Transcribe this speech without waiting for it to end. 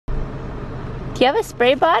Do you have a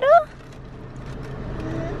spray bottle?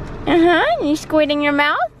 You squirt in your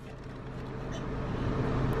mouth?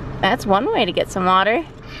 That's one way to get some water.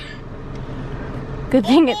 Good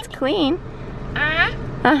thing it's clean.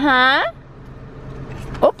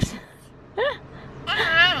 Oops.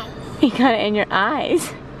 You got it in your eyes.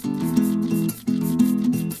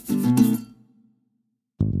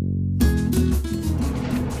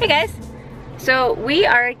 Hey guys. So we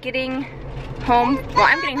are getting home. Well,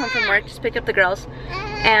 I'm getting home from work. Just picked up the girls.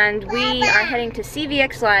 And we are heading to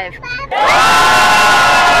CVX Live,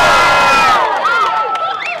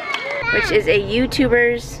 which is a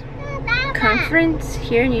YouTubers conference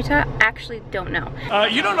here in Utah. Actually don't know.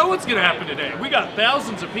 You don't know what's gonna happen today. We got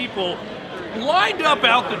thousands of people lined up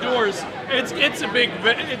out the doors. It's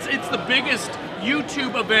the biggest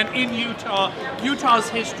YouTube event in Utah's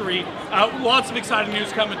history. Lots of exciting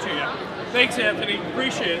news coming to you. Thanks, Anthony.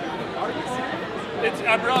 Appreciate it.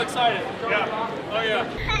 I'm real excited. Yeah. Oh yeah.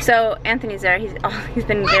 So Anthony's there. He's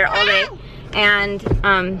been there all day, and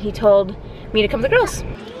he told me to come with the girls.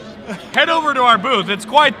 Head over to our booth. It's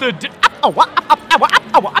quite the.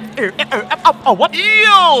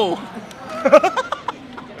 Ew!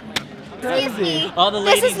 Excuse me.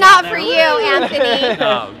 This is not for you, Anthony.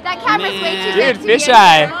 That camera's way too big. Dude,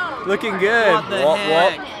 fisheye. Looking good. What the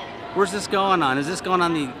heck? Where's this going on? Is this going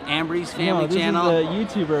on the Ambriz family channel? This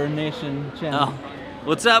is the YouTuber Nation channel. Oh.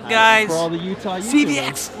 What's up, guys? For all the Utah YouTubers.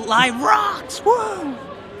 CVX Live rocks! Woo!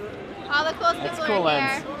 All the cool people cool are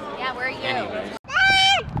lens. here. Yeah, where are you? Anyways.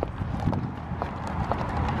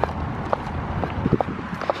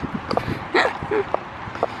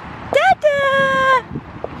 Dada!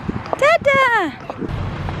 Dada!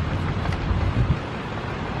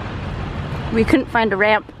 We couldn't find a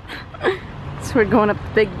ramp, so we're going up the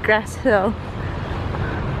big grass hill.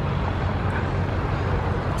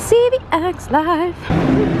 CVX Live.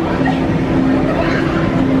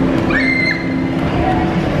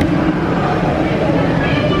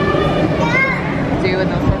 Do in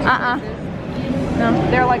those sorts of places? No.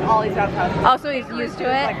 They're like all these downtown. Oh, so he's used to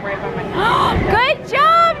it? Like right by my Good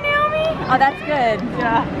job, Naomi! Oh, that's good.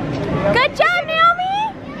 Yeah. Good job,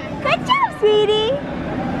 Naomi! Good job, sweetie!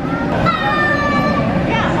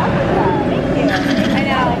 Thank you. I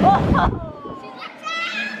know.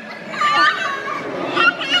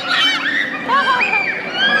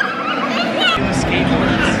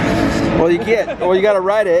 Well, you can't. Well, you gotta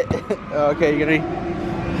ride it. Okay, you're gonna.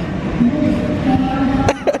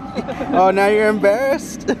 Oh, now you're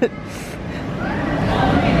embarrassed.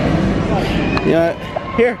 Yeah.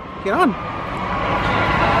 Here, get on.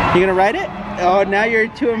 You gonna ride it? Oh, now you're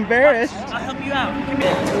too embarrassed. I'll help you out. Come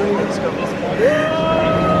here. Let's go.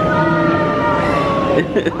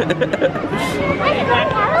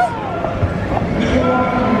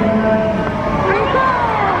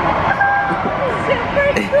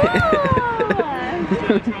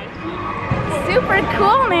 Super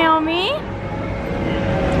cool, Naomi.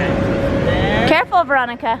 Careful,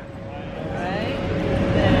 Veronica. Right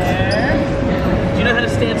there. Do you know how to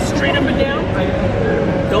stand straight up and down?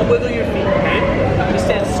 Don't wiggle your feet, okay? Just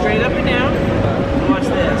stand straight up and down. Watch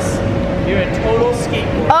this. You're a total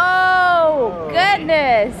skateboarder. Oh,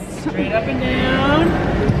 goodness. Straight up and down.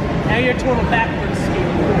 Now you're a total backwards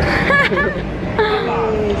skateboarder.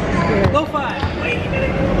 Low five. Wait a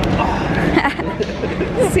minute.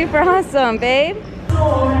 Super awesome, babe.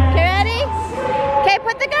 Okay, ready? Okay,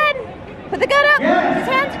 put the gun. Put the gun up. His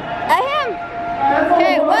hands at him.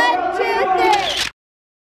 Okay, 1, 2, 3.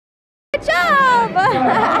 Good job.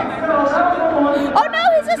 Oh no,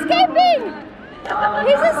 he's escaping.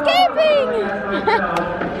 He's escaping.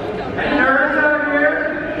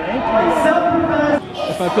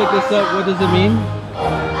 If I pick this up, what does it mean?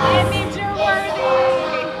 It means you're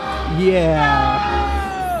worthy. Yeah.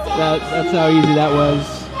 That's how easy that was.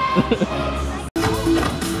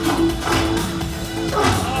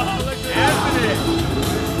 Oh, look at Anthony.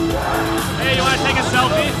 Hey, you want to take a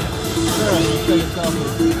selfie? Sure, let's take a selfie.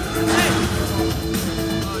 Hey.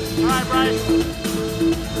 All right, Bryce.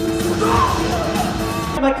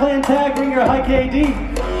 My clan tag, bring your high KD.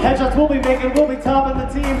 Headshots we'll be making, we'll be topping the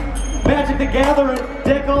team. Magic the Gathering,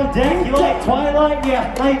 deck on deck. You like Twilight?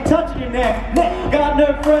 Yeah, I ain't touching your neck. Got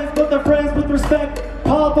no friends, but they're friends with respect.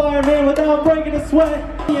 Pop Iron Man without breaking a sweat.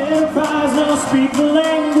 The Enterprise now speak the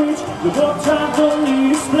language. The book trying to only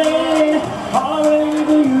explain. All I'm ready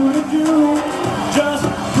for you to do. Just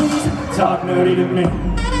please talk nerdy to me.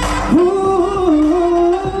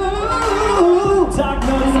 Ooh, talk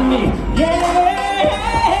nerdy to me. Yeah,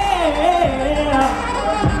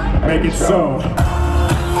 make it so.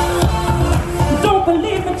 Don't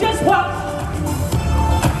believe me, just watch.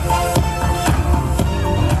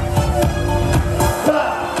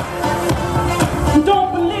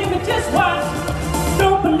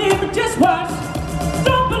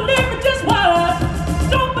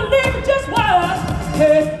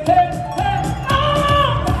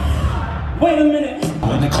 Wait a minute.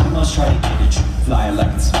 When the criminals try to get at you, fly it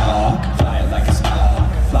like it's smoke, fly it like it's smoke,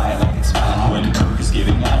 fly it like it's smoke. When the cook is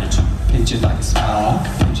giving attitude, pinch it like it's smoke,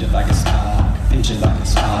 pinch it like it's smoke, pinch it like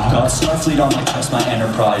it's smoke. Got Starfleet on my chest, my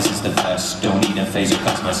enterprise is the best. Don't need a phaser,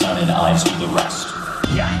 cause my sun and eyes do the rest.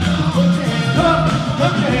 Yeah.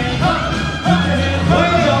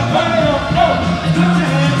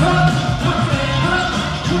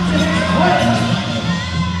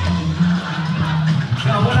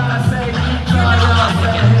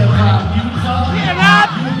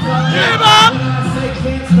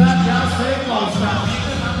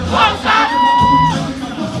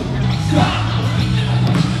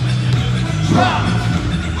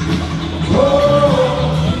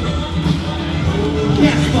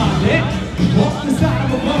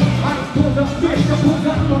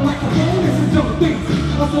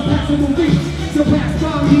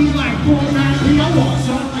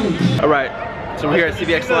 Alright, so we're here at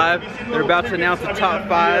CVX Live. They're about to announce the top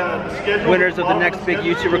 5 winners of the next big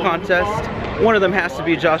YouTuber contest. One of them has to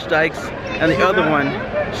be Josh Dykes, and the other one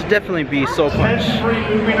should definitely be Soul Punch.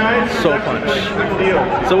 Soul Punch.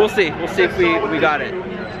 So we'll see if we got it.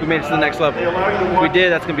 We made it to the next level. If we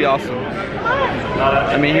did, that's gonna be awesome.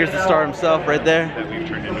 I mean, here's the star himself right there. We've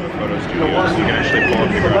turned into a photo studio, so you can actually pull up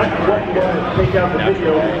the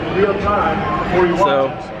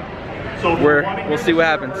We'll see what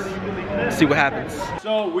happens. See what happens.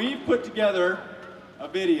 So we've put together a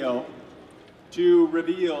video to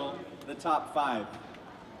reveal the top 5,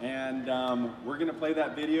 and we're gonna play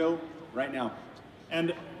that video right now.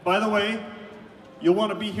 And by the way, you'll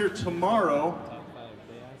want to be here tomorrow.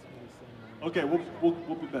 Okay, we'll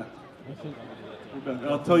be back. We're back.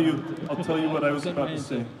 I'll tell you what I was about to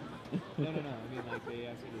say. No, I mean like they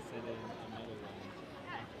asked me to send in another one.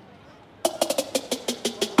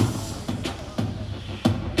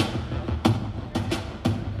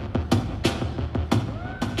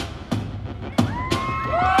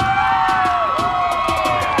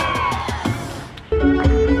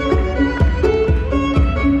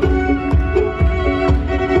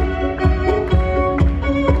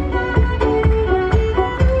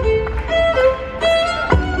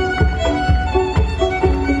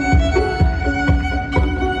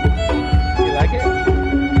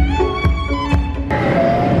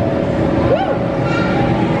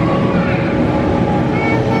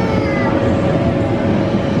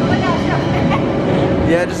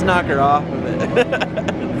 Yeah, just knock her off of it.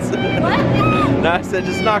 What? No, I said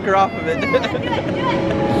just knock her off of it. Do it. I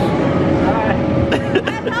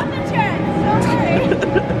have health insurance, don't worry.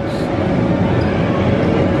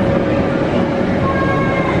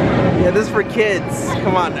 Yeah, this is for kids.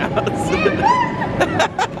 Come on now.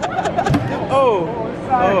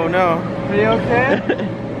 Oh no. Are you okay?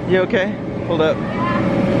 You okay? Hold up.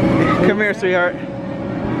 Come here, sweetheart.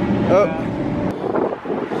 Oh.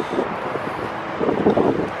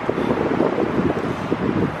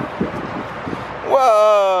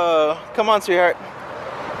 Whoa! Come on, sweetheart.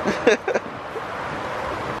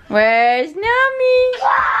 Where's Nami?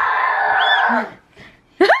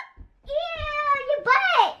 Ew, your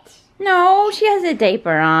butt! No, she has a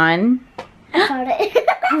diaper on. I found it.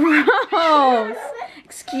 Gross.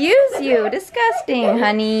 Excuse you. Disgusting,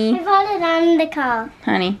 honey. I found it on the car.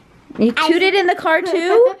 Honey. You tooted in the car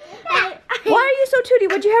too? Why are you so tooty?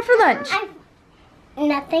 What'd you have for lunch?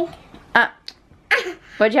 Nothing.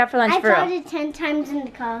 What'd you have for lunch, I for real? found it 10 times in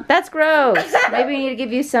the car. That's gross. Maybe we need to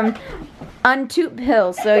give you some untoot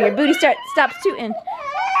pills so your booty stops tooting.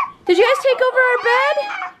 Did you guys take over our bed?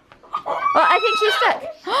 Oh, I think she's stuck.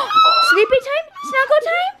 Sleepy time? Snuggle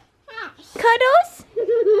time? Cuddles?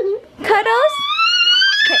 Cuddles?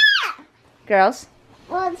 Okay. Girls.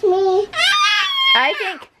 Well, it's me. I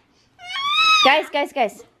think. Guys.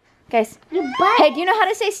 Your butt. Hey, do you know how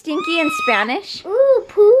to say stinky in Spanish? Ooh,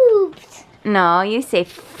 pooped. No, you say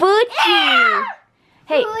fuchi.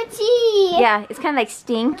 Hey. Fuchi. Yeah, it's kind of like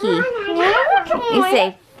stinky. You You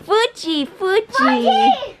say fuchi.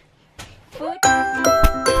 Fuchi. Fuchi.